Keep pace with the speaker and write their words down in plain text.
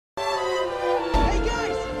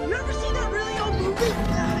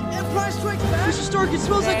Stark, it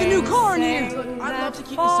smells like a new car in here. I'd love to keep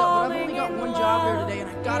this up, but I've only got one job here today, and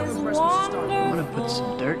I gotta impress Mrs. Stark. I'm gonna put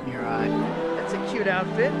some dirt in your eye. That's a cute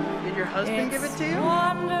outfit. Did your husband give it to you?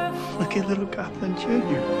 Look at little Goblin Jr.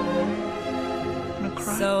 I'm gonna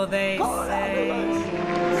cry. So they say.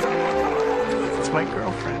 It's my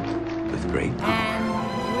girlfriend. With great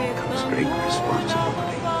power comes great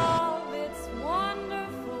responsibility. It's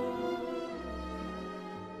wonderful.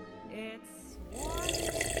 It's wonderful.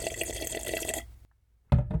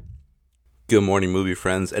 Good morning, movie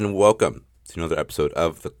friends, and welcome to another episode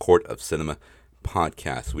of the Court of Cinema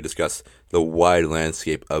podcast. We discuss the wide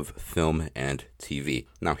landscape of film and TV.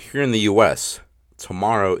 Now, here in the U.S.,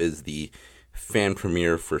 tomorrow is the fan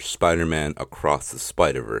premiere for Spider-Man Across the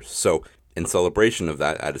Spider-Verse. So, in celebration of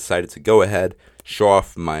that, I decided to go ahead, show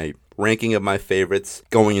off my ranking of my favorites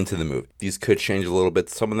going into the movie. These could change a little bit.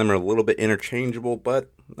 Some of them are a little bit interchangeable,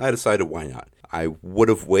 but I decided why not. I would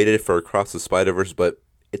have waited for Across the Spider-Verse, but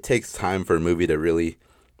it takes time for a movie to really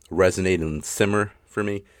resonate and simmer for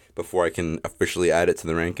me before I can officially add it to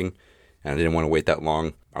the ranking, and I didn't want to wait that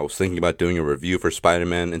long. I was thinking about doing a review for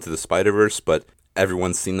Spider-Man Into the Spider-Verse, but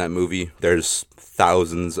everyone's seen that movie. There's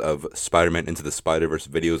thousands of Spider-Man Into the Spider-Verse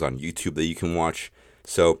videos on YouTube that you can watch,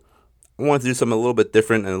 so I wanted to do something a little bit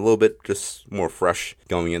different and a little bit just more fresh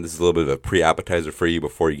going in. This is a little bit of a pre-appetizer for you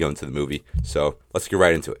before you go into the movie, so let's get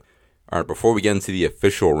right into it. Alright, before we get into the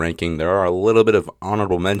official ranking, there are a little bit of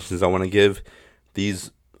honorable mentions I want to give.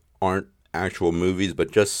 These aren't actual movies,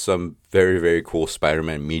 but just some very, very cool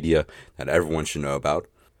Spider-Man media that everyone should know about.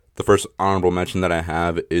 The first honorable mention that I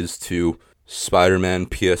have is to Spider-Man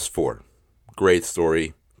PS4. Great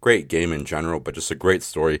story, great game in general, but just a great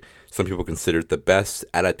story. Some people consider it the best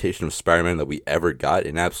adaptation of Spider-Man that we ever got,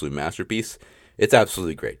 an absolute masterpiece. It's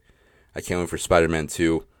absolutely great. I can't wait for Spider-Man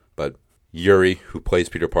 2, but Yuri, who plays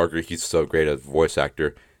Peter Parker, he's so great as a voice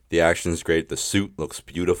actor. The action is great, the suit looks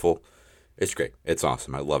beautiful. It's great, it's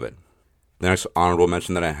awesome, I love it. The next honorable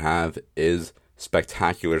mention that I have is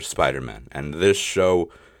Spectacular Spider-Man, and this show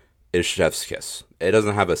is chef's kiss. It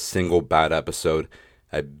doesn't have a single bad episode.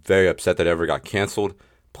 I'm very upset that it ever got canceled.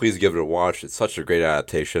 Please give it a watch. It's such a great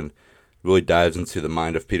adaptation. It really dives into the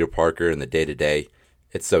mind of Peter Parker and the day-to-day.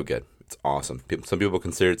 It's so good. It's awesome. Some people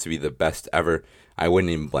consider it to be the best ever. I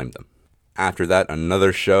wouldn't even blame them. After that,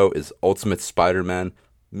 another show is Ultimate Spider-Man.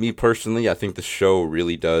 Me personally, I think the show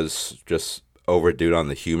really does just overdo it on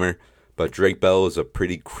the humor. But Drake Bell is a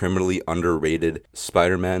pretty criminally underrated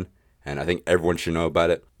Spider-Man, and I think everyone should know about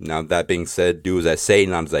it. Now, that being said, do as I say,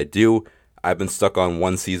 not as I do. I've been stuck on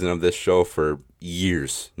one season of this show for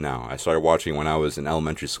years now. I started watching when I was in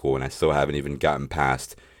elementary school, and I still haven't even gotten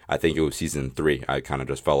past, I think it was season 3. I kind of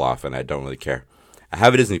just fell off, and I don't really care. I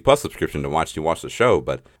have a Disney Plus subscription to watch the show,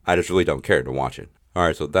 but I just really don't care to watch it.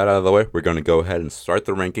 Alright, so with that out of the way, we're going to go ahead and start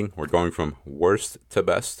the ranking. We're going from worst to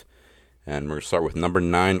best. And we're going to start with number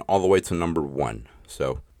 9 all the way to number 1.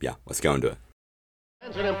 So, yeah, let's go into it.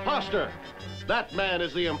 Man's an imposter. That man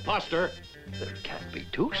is the imposter. There can't be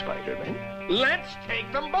two Spider-Men. Let's take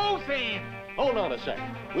them both in. Hold on a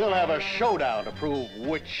second. We'll have a showdown to prove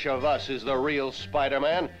which of us is the real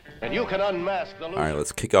Spider-Man, and you can unmask the loser. Alright,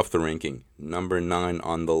 let's kick off the ranking. Number 9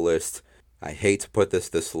 on the list. I hate to put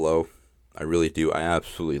this low. I really do. I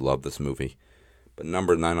absolutely love this movie. But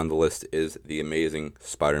number 9 on the list is The Amazing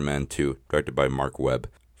Spider-Man 2, directed by Mark Webb.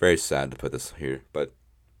 Very sad to put this here, but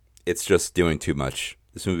it's just doing too much.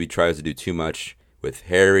 This movie tries to do too much with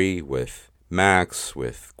Harry, with Max,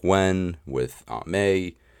 with Gwen, with Aunt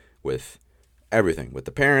May, with everything, with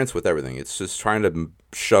the parents, with everything. It's just trying to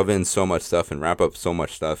shove in so much stuff and wrap up so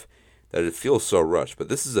much stuff that it feels so rushed. But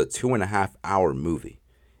this is a 2.5-hour movie,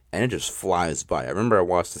 and it just flies by. I remember I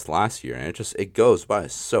watched this last year, and it goes by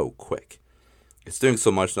so quick. It's doing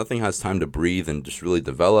so much, nothing has time to breathe and just really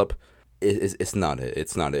develop. It's not it.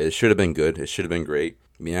 It's not it. It should have been good. It should have been great.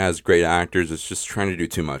 I mean, it has great actors. It's just trying to do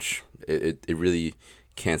too much. It really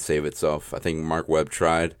can't save itself. I think Mark Webb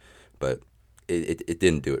tried, but it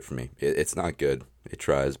didn't do it for me. It's not good. It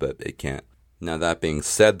tries, but it can't. Now, that being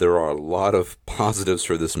said, there are a lot of positives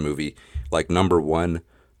for this movie. Like, number 1,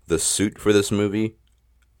 the suit for this movie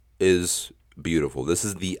is beautiful. This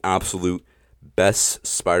is the absolute best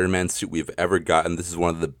Spider-Man suit we've ever gotten. This is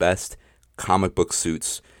one of the best comic book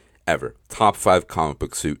suits ever. Top 5 comic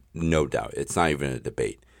book suit, no doubt. It's not even a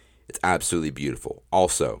debate. It's absolutely beautiful.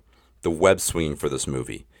 Also, the web swinging for this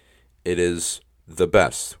movie. It is the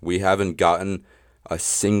best. We haven't gotten a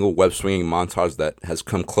single web swinging montage that has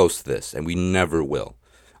come close to this, and we never will.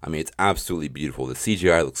 I mean, it's absolutely beautiful. The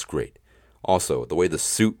CGI looks great. Also, the way the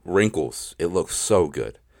suit wrinkles, it looks so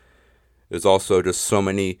good. There's also just so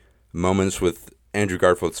many moments with Andrew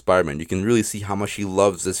Garfield's Spider-Man. You can really see how much he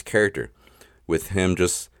loves this character. with him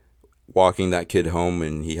just walking that kid home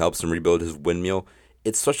and he helps him rebuild his windmill.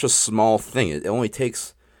 It's such a small thing. It only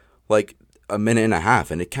takes like a minute and a half,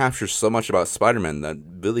 and it captures so much about Spider-Man that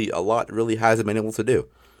a lot really hasn't been able to do.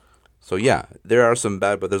 So yeah, there are some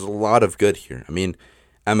bad, but there's a lot of good here. I mean,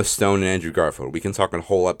 Emma Stone and Andrew Garfield, we can talk a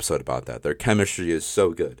whole episode about that. Their chemistry is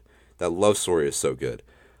so good. That love story is so good.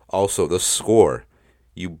 Also, the score.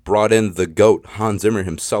 You brought in the GOAT, Hans Zimmer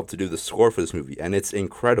himself, to do the score for this movie, and it's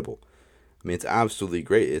incredible. I mean, it's absolutely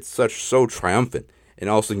great. It's so triumphant, and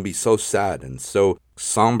also can be so sad and so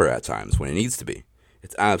somber at times when it needs to be.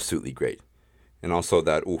 It's absolutely great. And also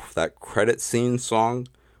that credit scene song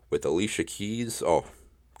with Alicia Keys. Oh,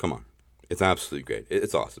 come on. It's absolutely great.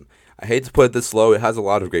 It's awesome. I hate to put it this low. It has a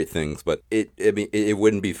lot of great things, but it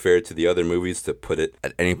wouldn't be fair to the other movies to put it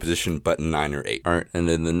at any position but 9 or 8. All right, and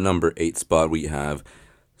in the number 8 spot, we have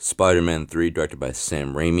Spider-Man 3, directed by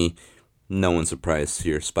Sam Raimi. No one's surprised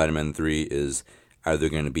here. Spider-Man 3 is either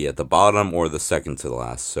going to be at the bottom or the second to the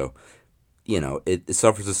last. So, it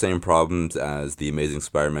suffers the same problems as The Amazing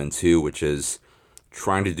Spider-Man 2, which is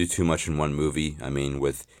trying to do too much in one movie. I mean,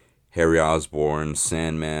 with Harry Osborn,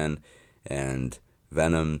 Sandman, and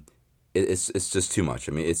Venom, it's just too much.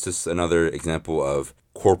 I mean, it's just another example of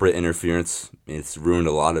corporate interference. It's ruined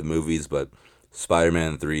a lot of movies, but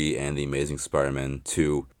Spider-Man 3 and The Amazing Spider-Man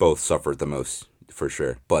 2 both suffered the most, for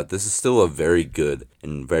sure. But this is still a very good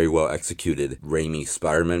and very well executed Raimi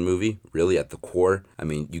Spider-Man movie, really at the core. I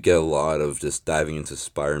mean, you get a lot of just diving into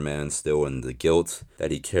Spider-Man still and the guilt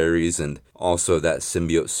that he carries, and also that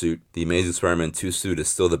symbiote suit. The Amazing Spider-Man 2 suit is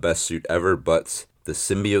still the best suit ever, but the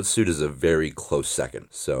symbiote suit is a very close second.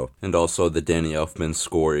 So, and also the Danny Elfman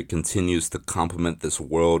score, it continues to complement this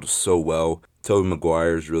world so well. Tobey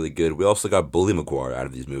Maguire is really good. We also got Bully Maguire out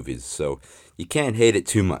of these movies, so you can't hate it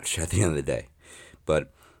too much at the end of the day.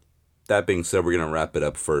 But that being said, we're going to wrap it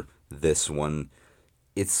up for this one.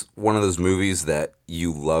 It's one of those movies that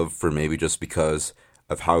you love for maybe just because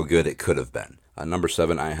of how good it could have been. Number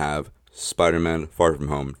 7, I have Spider-Man Far From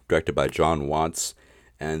Home, directed by John Watts.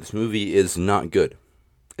 And this movie is not good.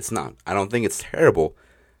 It's not. I don't think it's terrible,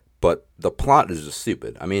 but the plot is just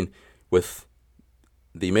stupid. I mean, with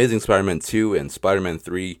The Amazing Spider-Man 2 and Spider-Man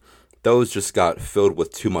 3, those just got filled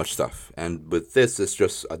with too much stuff. And with this, it's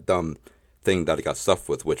just a dumb thing that it got stuffed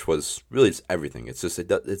with, which was really just everything. It's just,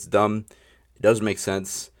 it's dumb. It doesn't make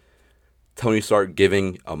sense. Tony Stark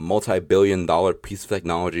giving a multi-billion-dollar piece of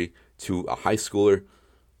technology to a high schooler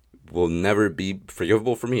will never be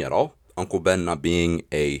forgivable for me at all. Uncle Ben not being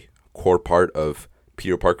a core part of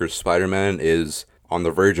Peter Parker's Spider-Man is on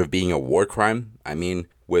the verge of being a war crime. I mean,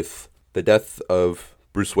 with the death of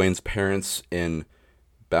Bruce Wayne's parents in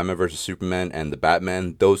Batman vs. Superman and the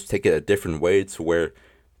Batman, those take it a different way to where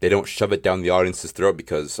they don't shove it down the audience's throat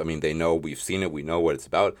because, I mean, they know we've seen it, we know what it's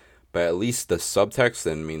about. But at least the subtext,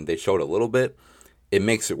 and I mean, they showed a little bit, it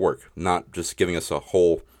makes it work. Not just giving us a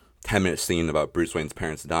whole 10-minute scene about Bruce Wayne's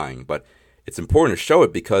parents dying. But it's important to show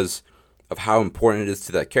it because of how important it is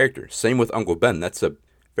to that character. Same with Uncle Ben. That's a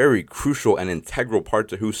very crucial and integral part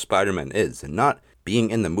to who Spider-Man is. And not being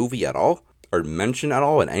in the movie at all, or mentioned at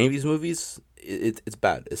all in any of these movies, it's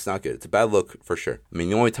bad. It's not good. It's a bad look for sure. I mean,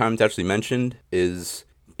 the only time it's actually mentioned is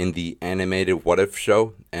in the animated What If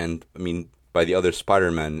show, and I mean, by the other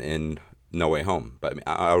Spider-Man in No Way Home. But I mean,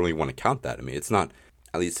 I don't really want to count that. I mean, it's not,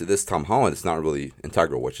 at least to this Tom Holland, it's not really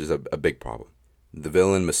integral, which is a big problem. The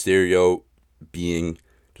villain, Mysterio, being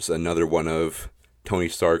just another one of Tony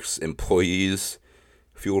Stark's employees,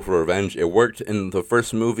 fueled for revenge. It worked in the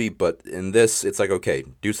first movie, but in this, it's like, okay,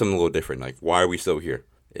 do something a little different. Like, why are we still here?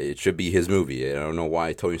 It should be his movie. I don't know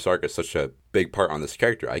why Tony Stark is such a big part on this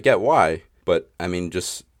character. I get why, but I mean,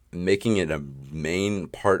 just making it a main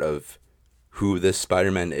part of who this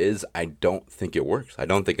Spider-Man is, I don't think it works. I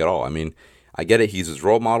don't think at all. I mean, I get it, he's his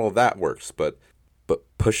role model, that works, but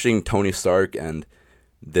pushing Tony Stark and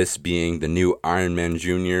this being the new Iron Man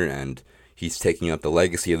Jr. and he's taking up the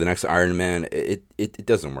legacy of the next Iron Man, it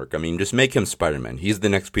doesn't work. I mean, just make him Spider-Man. He's the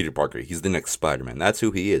next Peter Parker. He's the next Spider-Man. That's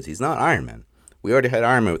who he is. He's not Iron Man. We already had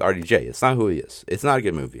Iron Man with RDJ. It's not who he is. It's not a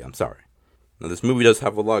good movie. I'm sorry. Now, this movie does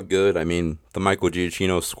have a lot good. I mean, the Michael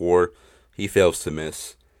Giacchino score, he fails to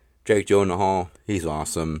miss. Jake Gyllenhaal, he's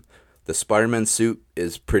awesome. The Spider-Man suit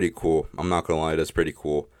is pretty cool. I'm not going to lie, that's pretty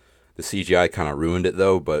cool. The CGI kind of ruined it,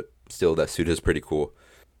 though, but still, that suit is pretty cool.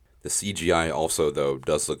 The CGI also, though,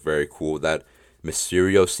 does look very cool. That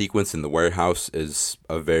Mysterio sequence in the warehouse is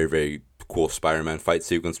a very, very cool Spider-Man fight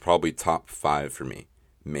sequence. Probably top 5 for me.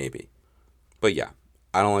 Maybe. But yeah,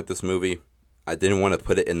 I don't like this movie. I didn't want to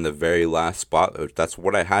put it in the very last spot. That's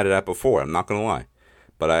what I had it at before. I'm not going to lie.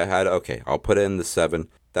 But I had, okay, I'll put it in the 7.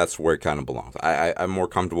 that's where it kind of belongs. I'm more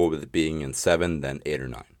comfortable with it being in 7 than 8 or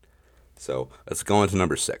 9. So let's go on to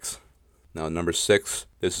number 6. Now, number 6,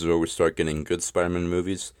 this is where we start getting good Spider-Man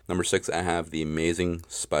movies. Number 6, I have The Amazing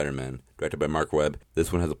Spider-Man, directed by Mark Webb.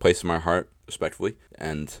 This one has a place in my heart, respectively,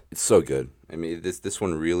 and it's so good. I mean, this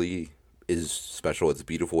one really is special. It's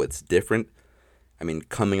beautiful. It's different. I mean,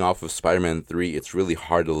 coming off of Spider-Man 3, it's really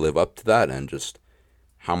hard to live up to that, and just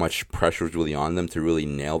how much pressure was really on them to really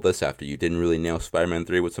nail this after you didn't really nail Spider-Man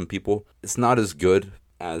 3 with some people. It's not as good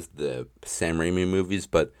as the Sam Raimi movies,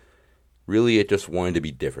 but really it just wanted to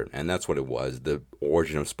be different, and that's what it was. The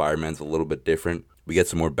origin of Spider-Man's a little bit different. We get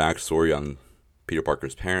some more backstory on Peter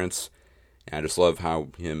Parker's parents, and I just love how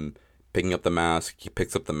him picking up the mask, he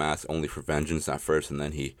picks up the mask only for vengeance at first, and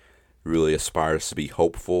then he really aspires to be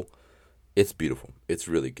hopeful. It's beautiful. It's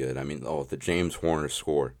really good. I mean, the James Horner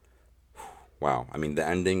score. Wow. I mean, the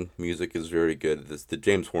ending music is very good. The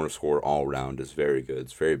James Horner score all around is very good.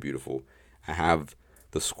 It's very beautiful. I have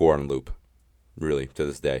the score on loop, really, to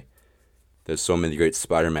this day. There's so many great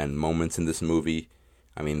Spider-Man moments in this movie.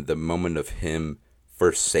 I mean, the moment of him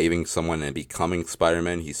first saving someone and becoming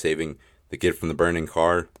Spider-Man, he's saving the kid from the burning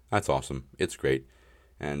car. That's awesome. It's great.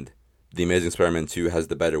 And The Amazing Spider-Man 2 has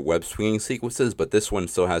the better web swinging sequences, but this one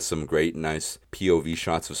still has some great, nice POV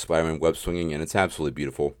shots of Spider-Man web swinging, and it's absolutely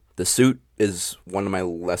beautiful. The suit is one of my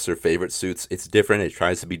lesser favorite suits. It's different. It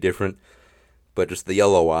tries to be different. But just the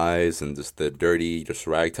yellow eyes and just the dirty, just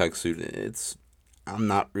ragtag suit, I'm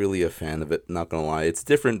not really a fan of it, not gonna lie. It's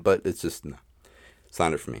different, but it's just, no. It's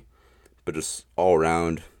not it for me. But just all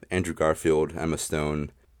around, Andrew Garfield, Emma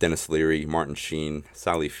Stone, Dennis Leary, Martin Sheen,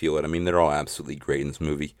 Sally Field. I mean, they're all absolutely great in this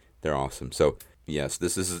movie. They're awesome. So, yes,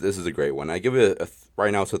 this is a great one. I give it,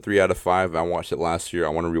 right now it's a 3 out of 5. I watched it last year. I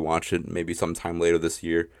want to rewatch it maybe sometime later this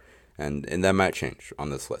year. And that might change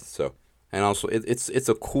on this list. So, and also, it's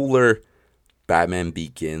a cooler Batman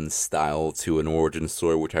Begins style to an origin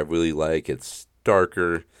story, which I really like. It's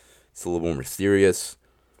darker. It's a little more mysterious.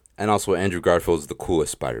 And also, Andrew Garfield is the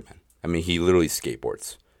coolest Spider-Man. I mean, he literally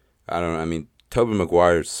skateboards. Tobey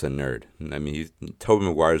Maguire's a nerd. Tobey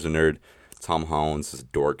Maguire's a nerd. Tom Holland's is a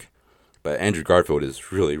dork. But Andrew Garfield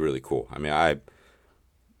is really, really cool. I mean,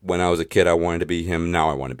 when I was a kid, I wanted to be him. Now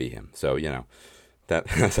I want to be him. So, that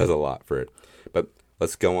says a lot for it. But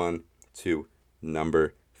let's go on to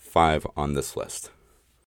number 5 on this list.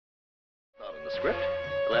 Not in the script.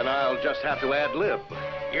 Then I'll just have to ad-lib.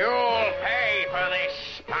 You'll pay for this,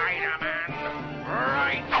 Spider-Man,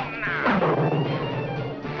 right now.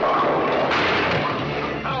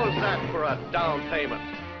 How's that for a down payment?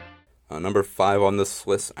 Number 5 on this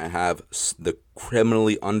list, I have the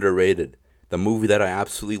criminally underrated, the movie that I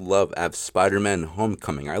absolutely love, I have Spider-Man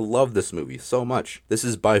Homecoming. I love this movie so much. This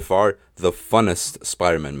is by far the funnest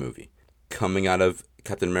Spider-Man movie. Coming out of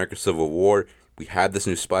Captain America Civil War, we had this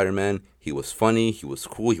new Spider-Man. He was funny, he was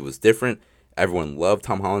cool, he was different. Everyone loved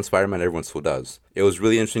Tom Holland's Spider-Man, everyone still does. It was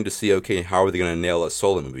really interesting to see, okay, how are they going to nail a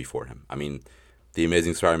solo movie for him? I mean, The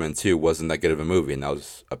Amazing Spider-Man 2 wasn't that good of a movie, and that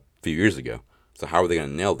was a few years ago. So how are they going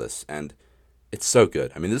to nail this? And it's so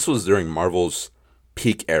good. I mean, this was during Marvel's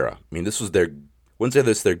peak era. I mean, this was wouldn't say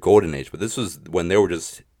this is their golden age, but this was when they were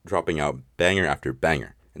just dropping out banger after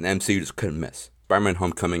banger. And the MCU just couldn't miss. Spider-Man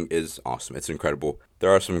Homecoming is awesome. It's incredible. There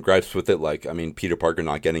are some gripes with it, like, Peter Parker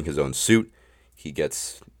not getting his own suit. He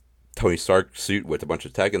gets Tony Stark's suit with a bunch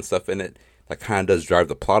of tech and stuff in it. That kind of does drive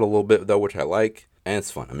the plot a little bit, though, which I like. And it's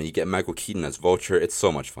fun. I mean, you get Michael Keaton as Vulture. It's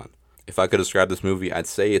so much fun. If I could describe this movie, I'd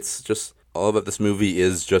say it's just... all of this movie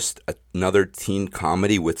is just another teen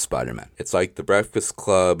comedy with Spider-Man. It's like The Breakfast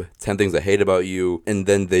Club, 10 Things I Hate About You, and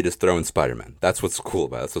then they just throw in Spider-Man. That's what's cool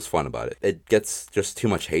about it. That's what's fun about it. It gets just too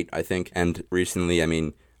much hate, I think. And recently,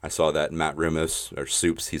 I saw that Matt Ramos, or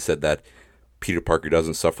Soups, he said that Peter Parker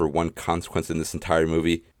doesn't suffer one consequence in this entire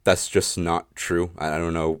movie. That's just not true. I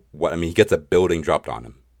don't know what... he gets a building dropped on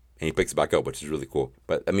him, and he picks it back up, which is really cool.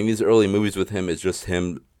 But, these early movies with him is just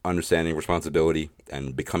him understanding responsibility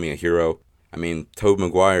and becoming a hero. Tobey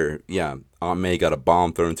Maguire, Aunt May got a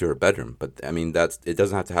bomb thrown into her bedroom, but it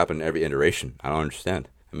doesn't have to happen in every iteration. I don't understand.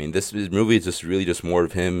 This movie is just really just more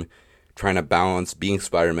of him trying to balance being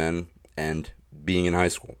Spider-Man and being in high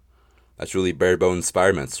school. That's really bare bones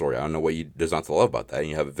Spider-Man story. I don't know what there's not to love about that. And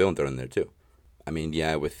you have a villain thrown in there too.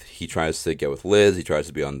 He tries to get with Liz, he tries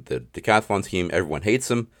to be on the decathlon team, everyone hates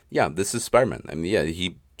him. Yeah, this is Spider-Man.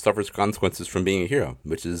 He suffers consequences from being a hero,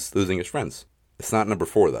 which is losing his friends. It's not number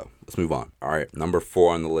 4, though. Let's move on. All right, number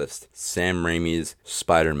 4 on the list. Sam Raimi's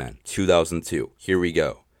Spider-Man, 2002. Here we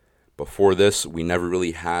go. Before this, we never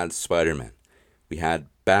really had Spider-Man. We had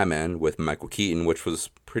Batman with Michael Keaton, which was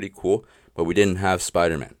pretty cool. but we didn't have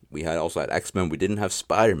Spider-Man. We also had X-Men. We didn't have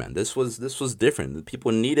Spider-Man. This was different. The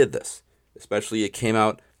people needed this, especially it came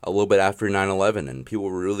out a little bit after 9/11, and people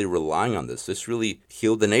were really relying on this. This really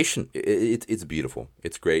healed the nation. It's beautiful.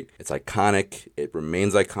 It's great. It's iconic. It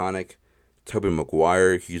remains iconic. Tobey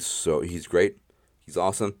Maguire, he's great. He's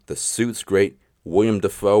awesome. The suit's great. William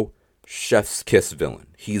Dafoe, chef's kiss villain.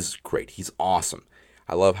 He's great. He's awesome.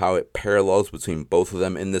 I love how it parallels between both of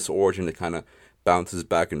them in this origin. It kind of bounces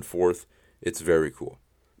back and forth. It's very cool.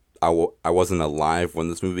 I wasn't alive when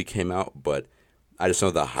this movie came out, but I just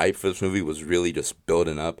know the hype for this movie was really just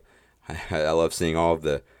building up. I love seeing all of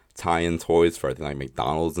the tie-in toys for, I think, like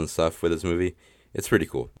McDonald's and stuff for this movie. It's pretty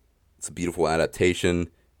cool. It's a beautiful adaptation.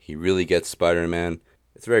 He really gets Spider-Man.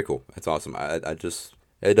 It's very cool. It's awesome.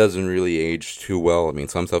 It doesn't really age too well. I mean,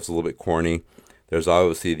 some stuff's a little bit corny. There's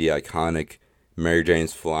obviously the iconic Mary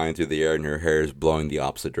Jane's flying through the air and her hair is blowing the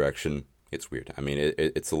opposite direction. It's weird. I mean,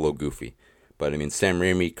 it's a little goofy. But, I mean, Sam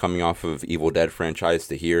Raimi coming off of Evil Dead franchise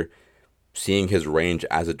to here, seeing his range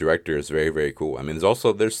as a director is very, very cool. I mean,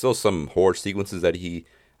 there's still some horror sequences that he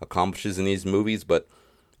accomplishes in these movies, but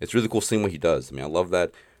it's really cool seeing what he does. I mean, I love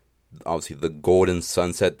that. Obviously, the golden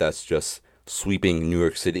sunset that's just sweeping New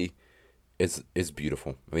York City is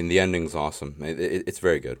beautiful. I mean, the ending's awesome. It's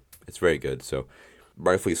very good. It's very good. So,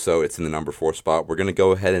 rightfully so, it's in the number 4 spot. We're going to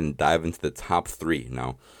go ahead and dive into the top 3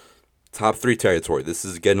 now. Top 3 territory. This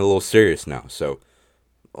is getting a little serious now, so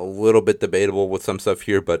a little bit debatable with some stuff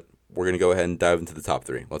here, but we're going to go ahead and dive into the top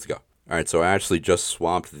 3. Let's go. All right, so I actually just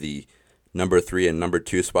swapped the number 3 and number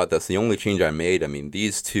 2 spot. That's the only change I made. I mean,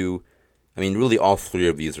 these two, really all 3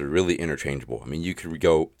 of these are really interchangeable. I mean, you could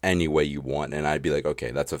go any way you want, and I'd be like,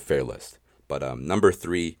 okay, that's a fair list. But number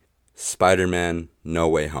 3, Spider-Man No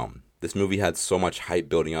Way Home. This movie had so much hype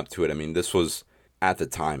building up to it. I mean, this was, at the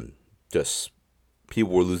time, just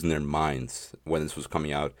people were losing their minds when this was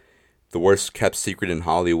coming out. The worst kept secret in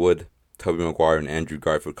Hollywood. Tobey Maguire and Andrew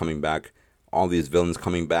Garfield coming back. All these villains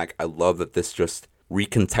coming back. I love that this just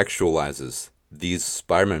recontextualizes these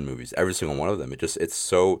Spider-Man movies. Every single one of them. It's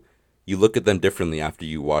so... You look at them differently after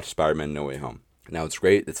you watch Spider-Man No Way Home. Now, it's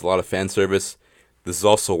great. It's a lot of fan service. This is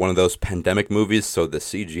also one of those pandemic movies, so the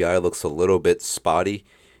CGI looks a little bit spotty.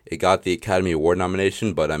 It got the Academy Award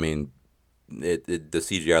nomination, but, I mean... the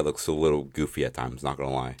CGI looks a little goofy at times, not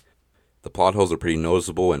gonna lie. The plot holes are pretty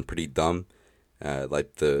noticeable and pretty dumb.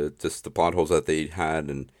 Like the plot holes that they had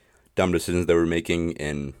and dumb decisions they were making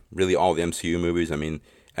in really all the MCU movies. I mean,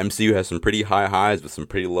 MCU has some pretty high highs with some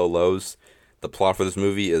pretty low lows. The plot for this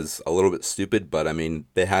movie is a little bit stupid, but I mean,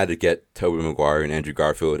 they had to get Tobey Maguire and Andrew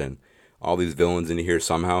Garfield and all these villains in here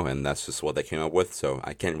somehow, and that's just what they came up with, so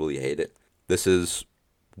I can't really hate it. This is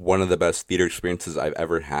one of the best theater experiences I've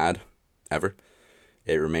ever had. Ever.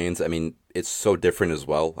 It remains. I mean, it's so different as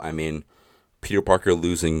well. I mean, Peter Parker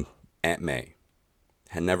losing Aunt May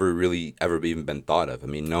had never really ever even been thought of. I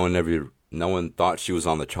mean, no one thought she was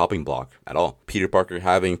on the chopping block at all. Peter Parker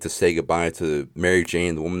having to say goodbye to Mary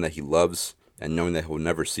Jane, the woman that he loves, and knowing that he'll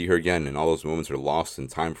never see her again, and all those moments are lost in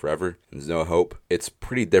time forever, and there's no hope. It's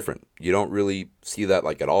pretty different. You don't really see that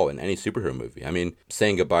like at all in any superhero movie. I mean,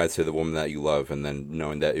 saying goodbye to the woman that you love and then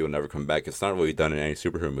knowing that you'll never come back, it's not really done in any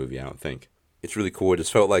superhero movie, I don't think. It's really cool. It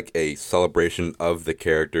just felt like a celebration of the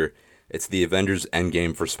character. It's the Avengers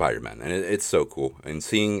Endgame for Spider-Man, and it's so cool. And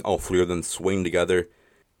seeing all 3 of them swing together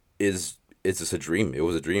is just a dream. It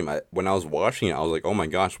was a dream. When I was watching it, I was like, oh my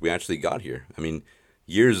gosh, we actually got here. I mean,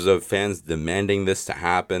 years of fans demanding this to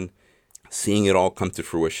happen, seeing it all come to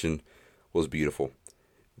fruition was beautiful.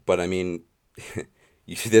 But I mean,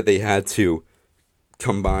 you see that they had to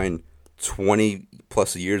combine 20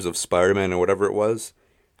 plus years of Spider-Man or whatever it was,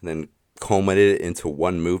 and then culminated it into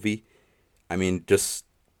one movie. I mean, just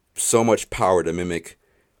so much power to mimic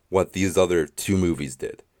what these other 2 movies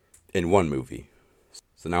did in one movie.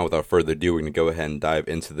 So now without further ado, we're going to go ahead and dive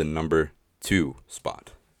into the number 2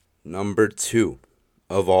 spot. Number 2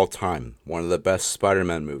 of all time, one of the best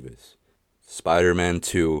Spider-Man movies. Spider-Man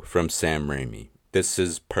 2 from Sam Raimi. This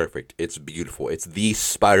is perfect. It's beautiful. It's the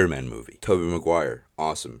Spider-Man movie. Tobey Maguire,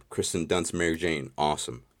 awesome. Kristen Dunst, Mary Jane,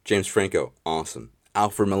 awesome. James Franco, awesome.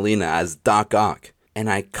 Alfred Molina as Doc Ock, an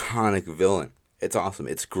iconic villain. It's awesome.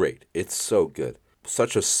 It's great. It's so good.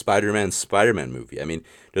 Such a Spider-Man movie. I mean,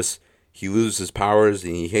 just he loses his powers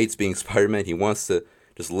and he hates being Spider-Man. He wants to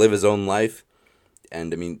just live his own life.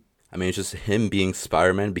 And I mean, it's just him being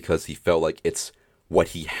Spider-Man because he felt like it's what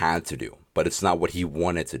he had to do, but it's not what he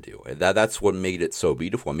wanted to do. That's what made it so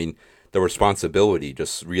beautiful. I mean, the responsibility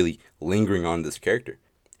just really lingering on this character.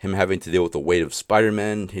 Him having to deal with the weight of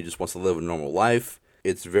Spider-Man. He just wants to live a normal life.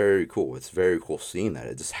 It's very cool. It's very cool seeing that.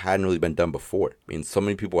 It just hadn't really been done before. I mean, so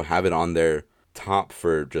many people have it on their top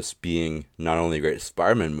for just being not only a great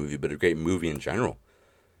Spider-Man movie, but a great movie in general.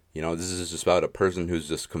 You know, this is just about a person who's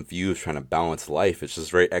just confused, trying to balance life. It's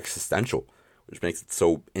just very existential, which makes it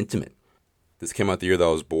so intimate. This came out the year that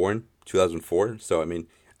I was born, 2004. So, I mean,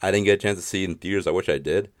 I didn't get a chance to see it in theaters. I wish I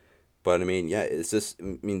did. But, I mean, yeah, it's just,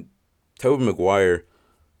 I mean, Tobey Maguire,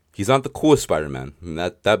 he's not the coolest Spider-Man. I mean,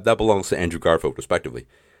 that belongs to Andrew Garfield, respectively.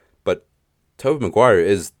 But Tobey Maguire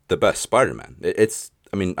is the best Spider-Man.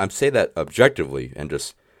 I mean, I'm saying that objectively and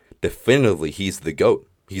just definitively, he's the GOAT.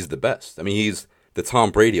 He's the best. I mean, he's the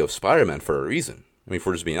Tom Brady of Spider-Man for a reason. I mean, if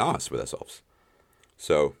we're just being honest with ourselves.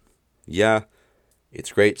 So, yeah,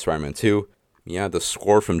 it's great. Spider-Man 2. Yeah, the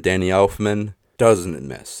score from Danny Elfman doesn't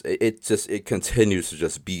miss. It continues to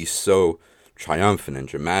just be so triumphant and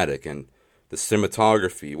dramatic. And the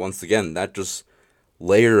cinematography, once again, that just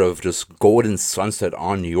layer of just golden sunset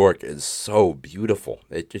on New York is so beautiful.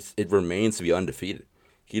 It remains to be undefeated.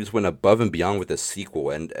 He just went above and beyond with the sequel,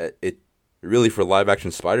 and it really, for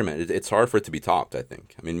live-action Spider-Man, it's hard for it to be topped, I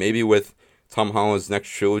think. I mean, maybe with Tom Holland's next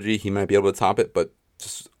trilogy, he might be able to top it, but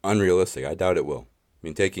just unrealistic. I doubt it will. I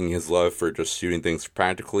mean, taking his love for just shooting things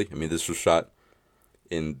practically, I mean, this was shot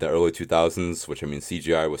in the early 2000s, which, I mean,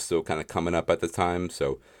 CGI was still kind of coming up at the time,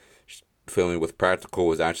 so filming with practical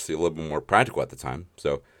was actually a little bit more practical at the time.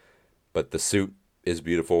 So, but the suit is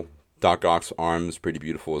beautiful. Doc Ock's arm is pretty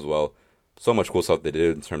beautiful as well. So much cool stuff they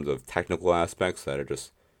did in terms of technical aspects that are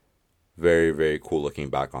just very, very cool looking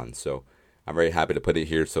back on. So I'm very happy to put it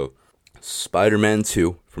here. So Spider-Man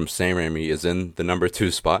 2 from Sam Raimi is in the number 2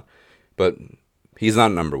 spot, but he's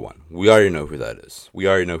not number 1. We already know who that is. We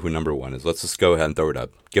already know who number 1 is. Let's just go ahead and throw it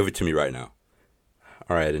up. Give it to me right now.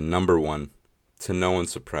 All right, and number 1, to no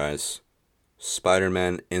one's surprise,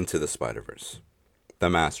 Spider-Man Into the Spider-Verse. The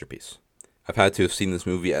masterpiece. I've had to have seen this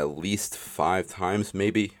movie at least 5 times,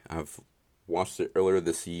 maybe. I've watched it earlier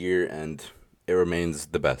this year, and it remains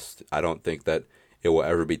the best. I don't think that it will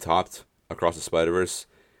ever be topped across the Spider-Verse.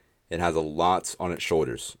 It has a lot on its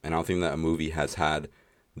shoulders, and I don't think that a movie has had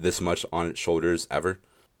this much on its shoulders ever.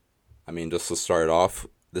 I mean, just to start off,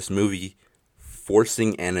 this movie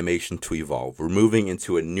forcing animation to evolve. We're moving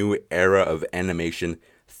into a new era of animation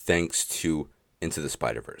thanks to Into the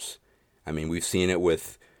Spider-Verse. I mean, we've seen it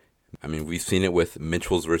with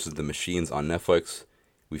Mitchell's vs. the Machines on Netflix.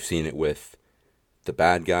 We've seen it with The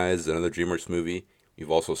Bad Guys, another DreamWorks movie. We've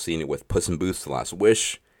also seen it with Puss in Boots: The Last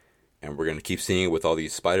Wish. And we're going to keep seeing it with all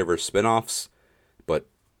these Spider-Verse spin-offs. But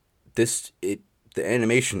the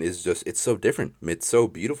animation is just, it's so different. It's so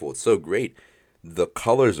beautiful. It's so great. The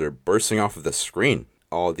colors are bursting off of the screen.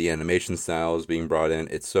 All the animation styles being brought in.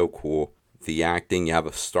 It's so cool. The acting, you have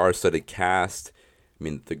a star-studded cast. I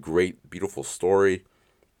mean, the great, beautiful story.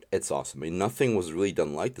 It's awesome. I mean, nothing was really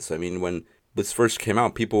done like this. I mean, when this first came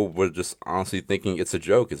out, people were just honestly thinking it's a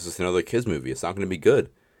joke. It's just another kids movie. It's not going to be good.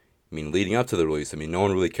 I mean, leading up to the release, I mean, no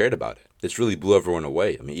one really cared about it. This really blew everyone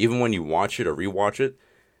away. I mean, even when you watch it or rewatch it,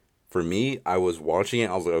 for me, I was watching it,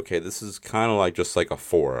 I was like, okay, this is kind of like just like a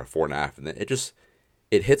 4 or 4.5. And then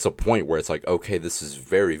it hits a point where it's like, okay, this is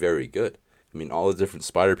very, very good. I mean, all the different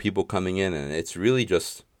Spider people coming in, and it's really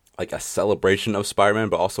just like a celebration of Spider-Man,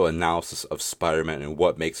 but also analysis of Spider-Man and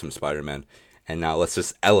what makes him Spider-Man. And now let's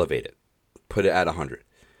just elevate it. Put it at 100.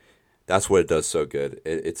 That's what it does so good.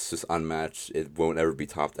 It's just unmatched. It won't ever be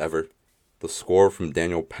topped ever. The score from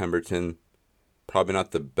Daniel Pemberton, probably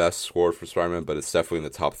not the best score for Spider-Man, but it's definitely in the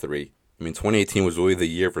top 3. I mean, 2018 was really the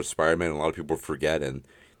year for Spider-Man. A lot of people forget, and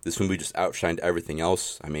this movie just outshined everything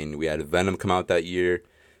else. I mean, we had Venom come out that year.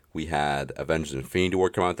 We had Avengers Infinity War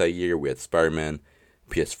come out that year. We had Spider-Man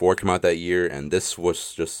PS4 come out that year, and this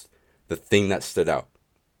was just the thing that stood out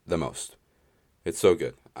the most. It's so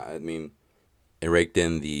good. I mean, it raked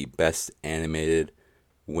in the Best Animated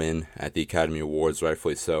win at the Academy Awards,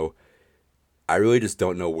 rightfully so. I really just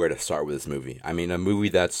don't know where to start with this movie. I mean, a movie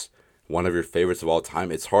that's one of your favorites of all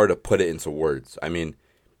time, it's hard to put it into words. I mean,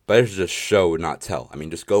 better to just show, not tell. I mean,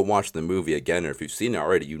 just go watch the movie again, or if you've seen it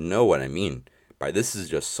already, you know what I mean. By this is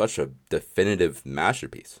just such a definitive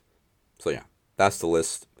masterpiece. So yeah, that's the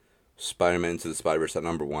list. Spider-Man Into the Spider-Verse at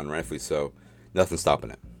number 1, rightfully so. Nothing stopping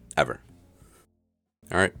it, ever.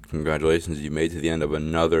 Alright, congratulations, you made it to the end of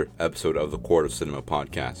another episode of the Court of Cinema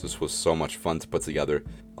podcast. This was so much fun to put together.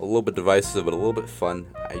 A little bit divisive, but a little bit fun.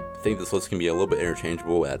 I think this list can be a little bit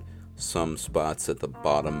interchangeable at some spots at the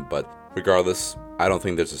bottom, but regardless, I don't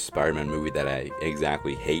think there's a Spider-Man movie that I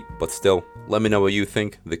exactly hate, but still, let me know what you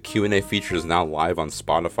think. The Q&A feature is now live on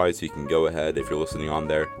Spotify, so you can go ahead, if you're listening on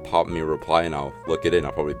there, pop me a reply and I'll look at it and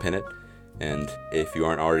I'll probably pin it. And if you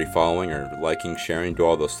aren't already following or liking, sharing, do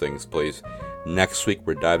all those things, please Next week,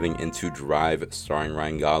 we're diving into Drive, starring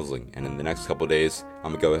Ryan Gosling. And in the next couple days,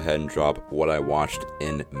 I'm going to go ahead and drop what I watched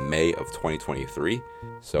in May of 2023.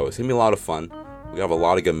 So it's going to be a lot of fun. We have a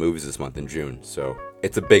lot of good movies this month in June, so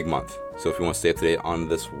it's a big month. So if you want to stay up to date on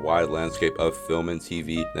this wide landscape of film and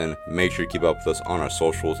TV, then make sure to keep up with us on our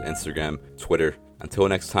socials, Instagram, Twitter. Until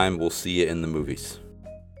next time, we'll see you in the movies.